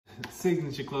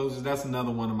signature closures, that's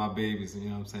another one of my babies, you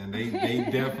know what I'm saying? They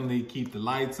definitely keep the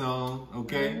lights on,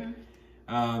 okay?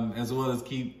 As well as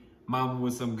keep mama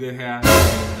with some good hair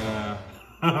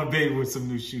and baby with some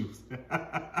new shoes.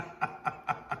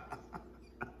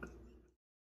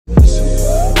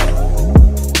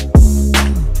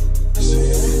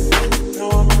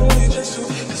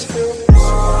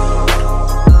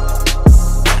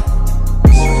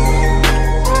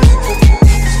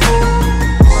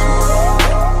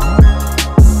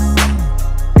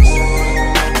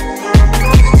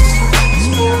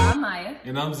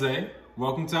 And I'm Zay.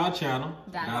 Welcome to our channel.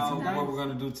 What we're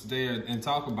going to do today and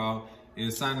talk about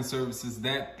is signing services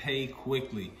that pay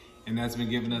quickly. And that's been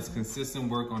giving us consistent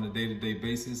work on a day-to-day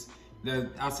basis.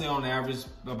 That I say on average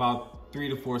about 3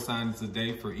 to 4 signings a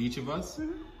day for each of us.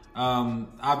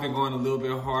 I've been going a little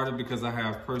bit harder because I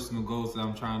have personal goals that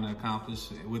I'm trying to accomplish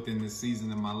within this season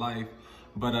in my life.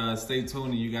 But stay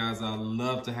tuned, and you guys, I'd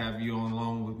love to have you on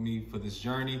along with me for this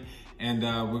journey. And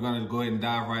we're going to go ahead and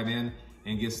dive right in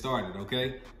and get started,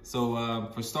 okay? So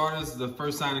for starters, the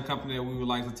first signing company that we would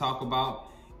like to talk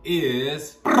about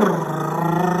is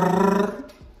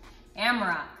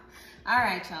Amrock. All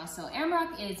right, y'all, so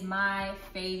Amrock is my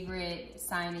favorite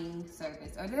signing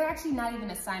service, or they're actually not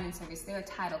even a signing service, they're a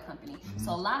title company.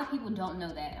 So a lot of people don't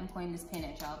know that. I'm pointing this pen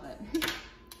at y'all, but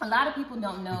a lot of people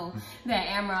don't know that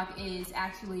Amrock is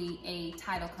actually a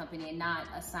title company and not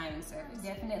a signing service.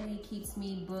 Definitely keeps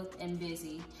me booked and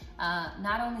busy.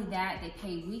 Not only that, they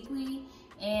pay weekly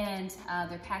and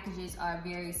their packages are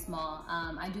very small.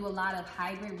 I do a lot of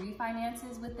hybrid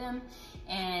refinances with them,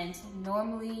 and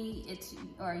normally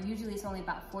usually it's only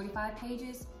about 45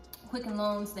 pages. Quicken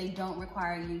loans, they don't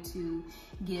require you to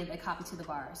give a copy to the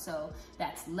borrower. So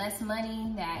that's less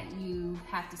money that you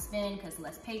have to spend because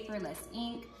less paper, less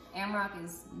ink. Amrock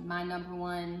is my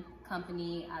 #1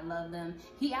 company. I love them.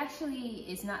 He actually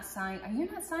is not signed.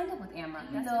 You're not signed up with Amrock.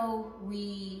 Even though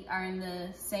we are in the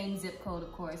same zip code,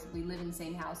 of course, we live in the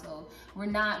same household. We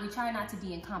try not to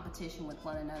be in competition with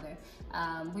one another.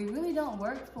 We really don't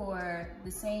work for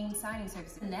the same signing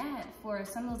service. And that, for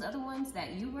some of those other ones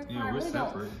that you work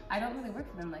for, I don't really work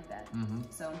for them like that.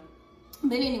 So,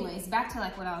 but anyways, back to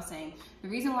like what I was saying. The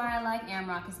reason why I like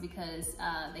Amrock is because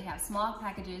they have small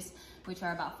packages, which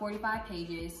are about 45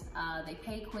 pages. They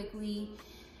pay quickly,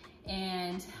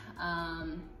 and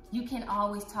you can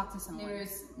always talk to someone.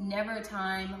 There's never a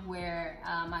time where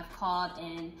I've called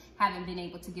and haven't been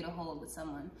able to get a hold with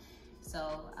someone.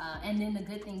 So, and then the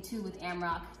good thing too with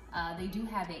Amrock, they do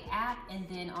have an app, and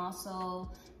then also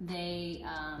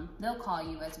they'll call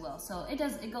you as well. So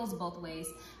it goes both ways.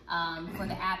 For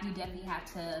the app, you definitely have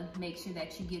to make sure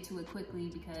that you get to it quickly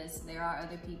because there are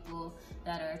other people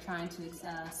that are trying to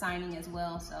signing as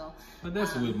well. So, but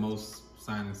that's with most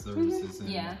signing services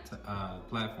and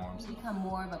platforms. To become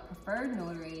more of a preferred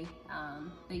notary,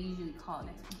 they usually call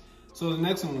next one. So the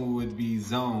next one would be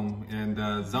Zome, and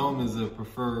Zome is a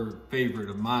preferred favorite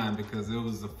of mine because it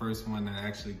was the first one that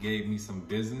actually gave me some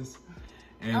business.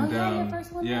 And your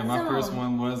first one was my Zome. first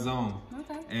one was Zome.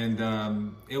 Okay. And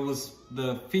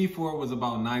the fee for it was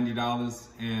about $90,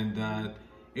 and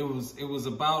it was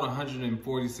about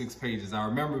 146 pages. I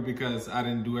remember because I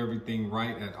didn't do everything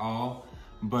right at all.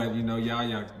 But you know,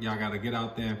 y'all gotta get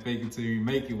out there and fake it till you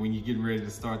make it when you're getting ready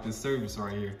to start this service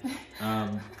right here.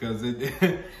 Because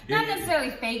not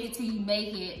necessarily fake it till you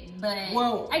make it, but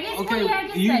I guess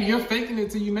you're faking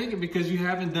it till you make it because you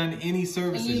haven't done any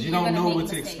services. You don't know what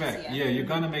to expect. Yeah, you're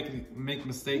gonna make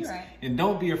mistakes, and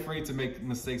don't be afraid to make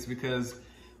mistakes because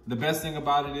the best thing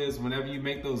about it is whenever you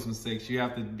make those mistakes, you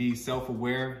have to be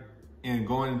self-aware and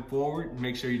going forward,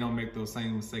 make sure you don't make those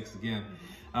same mistakes again.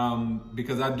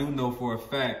 Because I do know for a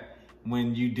fact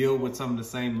when you deal with some of the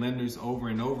same lenders over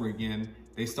and over again,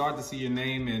 they start to see your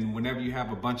name, and whenever you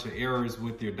have a bunch of errors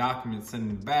with your documents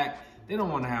sending back, they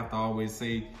don't want to have to always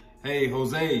say, hey,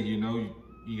 Jose, you know,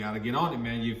 you got to get on it,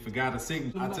 man. You forgot a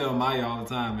signature. I tell Maya all the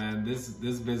time, man, this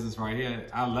business right here,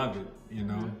 I love it, you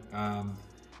know.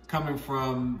 Coming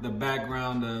from the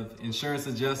background of insurance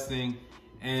adjusting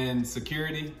and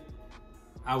security,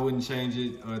 I wouldn't change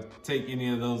it or take any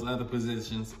of those other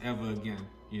positions ever again,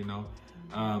 you know.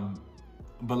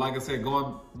 But like I said,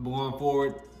 going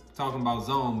forward, talking about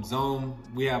Zome,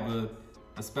 we have a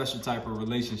special type of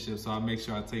relationship, so I make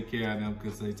sure I take care of them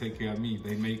because they take care of me.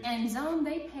 And Zome,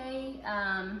 they pay,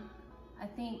 I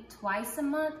think twice a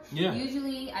month. Yeah.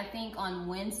 Usually, I think on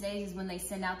Wednesdays is when they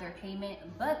send out their payment.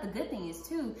 But the good thing is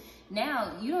too,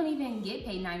 now you don't even get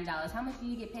paid $90. How much do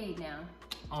you get paid now?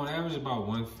 On average, about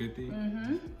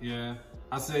 $150. Yeah,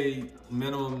 I say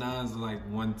minimum now is like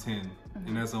 $110,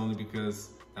 and that's only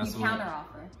because That's you counter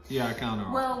offer. Yeah, I counter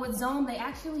offer. Well, with Zoom, they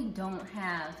actually don't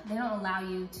allow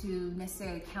you to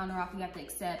necessarily counter offer. You have to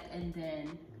accept, and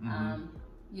then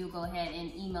you'll go ahead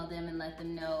and email them and let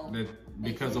them know that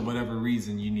because of whatever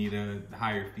reason you need a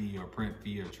higher fee or print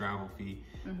fee or travel fee,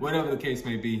 whatever the case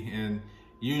may be. And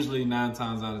usually 9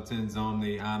 times out of 10, Zoom,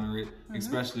 they honor it,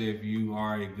 especially if you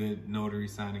are a good notary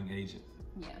signing agent.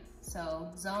 Yeah, so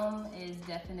Zoom is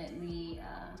definitely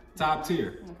top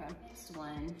tier. Okay, next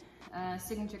one.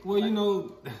 Signature closures. Well, you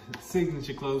know,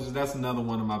 signature closures, that's another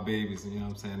one of my babies, you know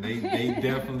what I'm saying? They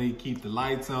definitely keep the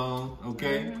lights on,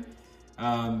 okay?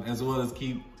 As well as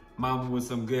keep mama with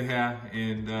some good hair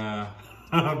and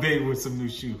baby with some new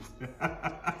shoes.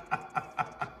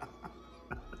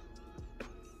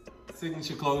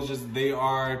 Signature closures, they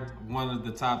are one of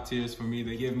the top tiers for me.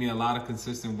 They give me a lot of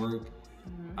consistent work.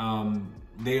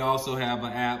 They also have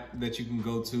an app that you can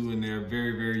go to, and they're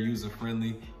very, very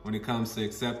user-friendly when it comes to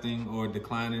accepting or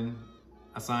declining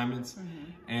assignments.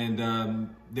 And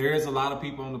there is a lot of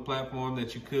people on the platform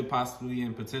that you could possibly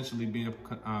and potentially be in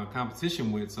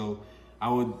competition with. So I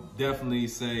would definitely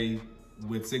say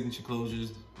with signature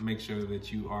closures, make sure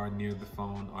that you are near the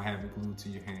phone or have it glued to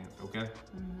your hand, okay?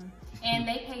 And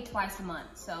they pay twice a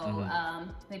month. So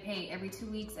they pay every 2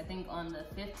 weeks, I think on the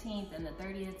 15th and the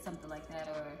 30th, something like that,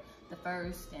 or the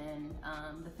 1st and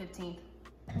the 15th.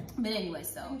 But anyway,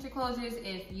 so signature closures,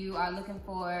 if you are looking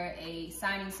for a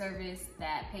signing service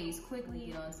that pays quickly,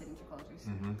 get on signature closures.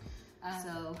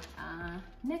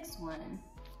 Next one.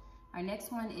 Our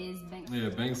next one is BankServe. Yeah,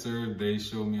 BankServe, they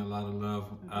showed me a lot of love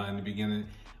in the beginning.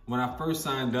 When I first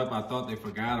signed up, I thought they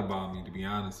forgot about me, to be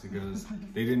honest, because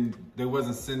they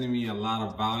wasn't sending me a lot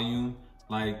of volume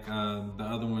like the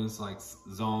other ones like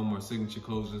Zoom or signature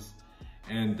closures.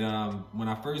 And when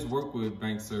I first worked with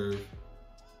BankServe,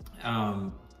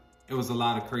 it was a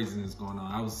lot of craziness going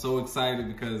on. I was so excited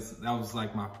because that was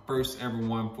like my first ever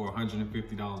one for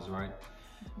 $150, right?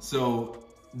 So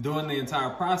during the entire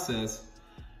process,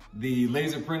 the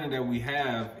laser printer that we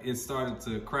have, it started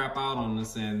to crap out on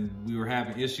us, and we were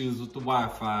having issues with the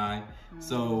Wi-Fi.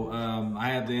 So I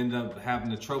had to end up having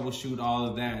to troubleshoot all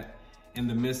of that in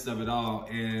the midst of it all.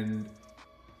 And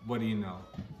what do you know?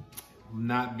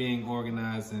 Not being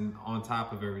organized and on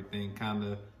top of everything kind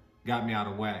of got me out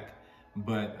of whack.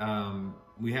 But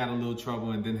we had a little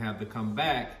trouble and then had to come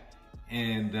back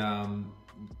and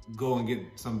go and get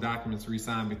some documents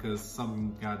re-signed because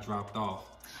something got dropped off.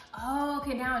 Oh,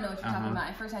 okay, now I know what you're talking about.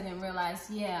 At first I didn't realize,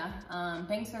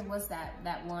 BankServe was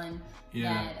that one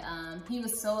that he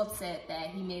was so upset that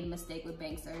he made a mistake with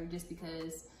BankServe just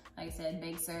because, like I said,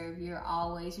 BankServe, you're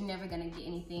never gonna get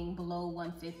anything below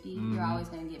 150. You're always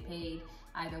gonna get paid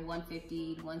either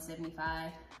 150 to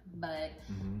 175. But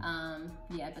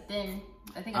but then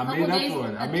I think I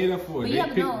made up for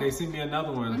it. They sent me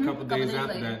another one a couple days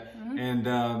after that. And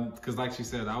because like she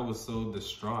said, I was so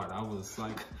distraught. I was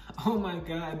like, oh my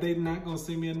God, they're not gonna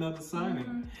send me another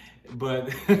signing. But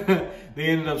they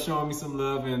ended up showing me some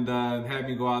love and had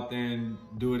me go out there and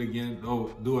do it again,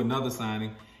 do another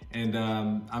signing. And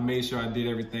I made sure I did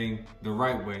everything the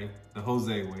right way, the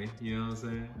Jose way, you know what I'm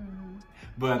saying?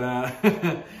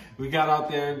 But we got out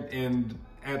there, and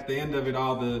at the end of it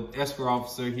all, the escrow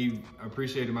officer, he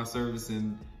appreciated my service,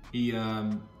 and he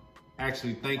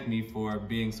actually thanked me for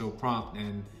being so prompt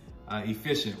and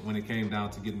efficient when it came down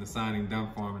to getting the signing done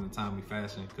for him in a timely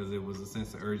fashion, because it was a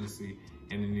sense of urgency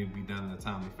and it needed to be done in a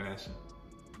timely fashion.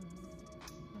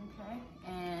 Okay,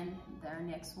 and our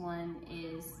next one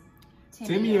is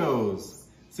Timeo's.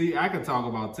 See, I could talk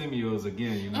about Timeo's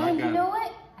again. You know, and you know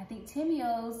what? I think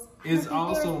Timeo's is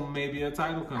also maybe a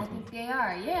title company. I think they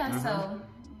are, so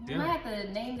you might have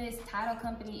to name this title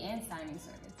company and signing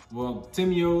service. Well,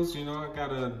 Timeo's, you know, I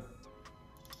got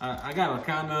a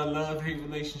kind of love-hate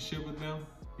relationship with them,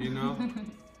 you know.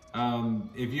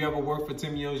 If you ever work for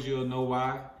Timeo's, you'll know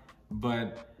why.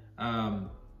 But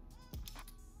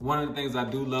one of the things I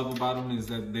do love about them is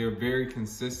that they're very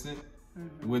consistent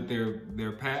with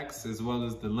their packs, as well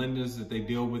as the lenders that they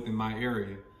deal with in my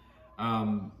area.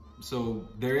 So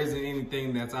there isn't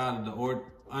anything that's out of the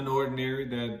unordinary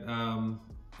that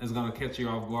is going to catch you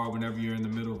off guard whenever you're in the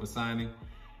middle of a signing.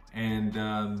 And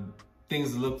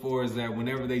things to look for is that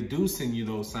whenever they do send you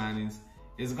those signings,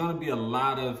 it's going to be a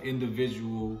lot of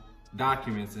individual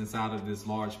documents inside of this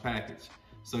large package.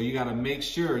 So you got to make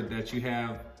sure that you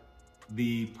have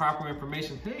the proper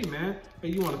information. Hey man, hey,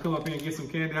 you want to come up here and get some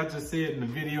candy? I just said in the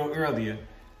video earlier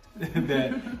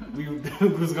that we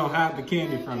was gonna hide the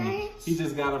candy from you. He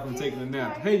just got up from taking a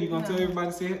nap. Hey, you gonna tell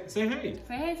everybody say hey? Say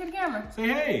hey to the camera. Say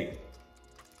hey.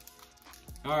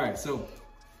 All right, so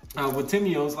with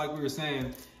Timeo's, like we were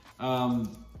saying,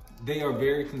 they are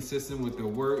very consistent with their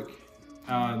work.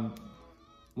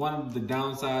 One of the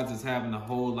downsides is having a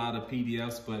whole lot of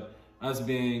PDFs, but us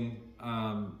being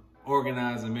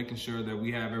organized and making sure that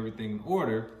we have everything in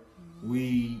order,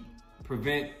 we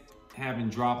prevent having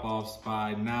drop-offs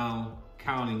by now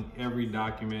counting every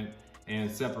document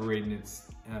and separating it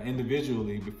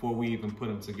individually before we even put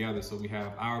them together. So we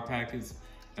have our packets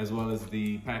as well as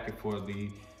the packet for the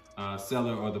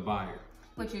seller or the buyer.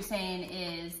 What you're saying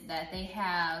is that they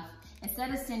have,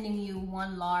 instead of sending you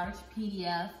one large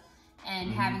PDF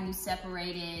and having you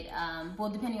separated, well,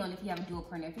 depending on if you have a dual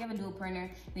printer. If you have a dual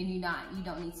printer, then you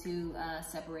don't need to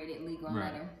separate it legal and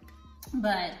letter.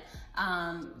 But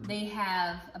they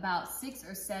have about 6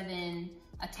 or 7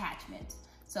 attachments.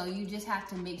 So you just have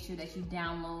to make sure that you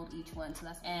download each one. So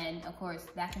and of course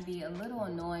that can be a little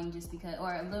annoying just because,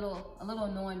 or a little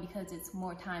annoying because it's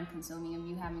more time consuming of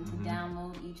you having to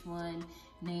download each one,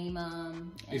 name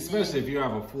them. Especially if you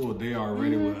have a full day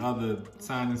already with other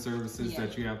signing services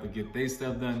that you have to get their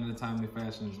stuff done in a timely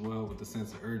fashion as well with the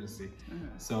sense of urgency.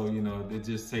 So, you know, it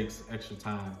just takes extra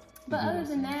time. But other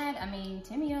than that, I mean,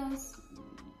 Timeos,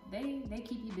 they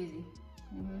keep you busy.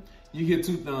 You get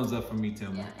 2 thumbs up from me,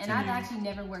 Tim. Yeah, and I've actually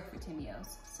never worked for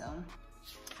Timeos. So,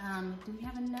 do we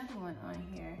have another one on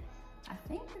here? I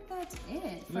think that's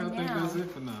it for now. I think that's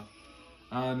it for now.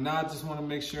 Now I just want to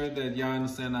make sure that y'all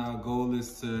understand our goal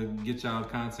is to get y'all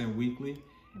content weekly.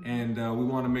 And we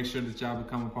want to make sure that y'all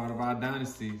become a part of our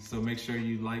dynasty. So make sure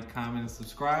you like, comment, and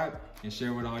subscribe, and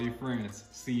share with all your friends.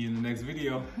 See you in the next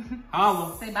video.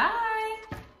 Holla! Say bye!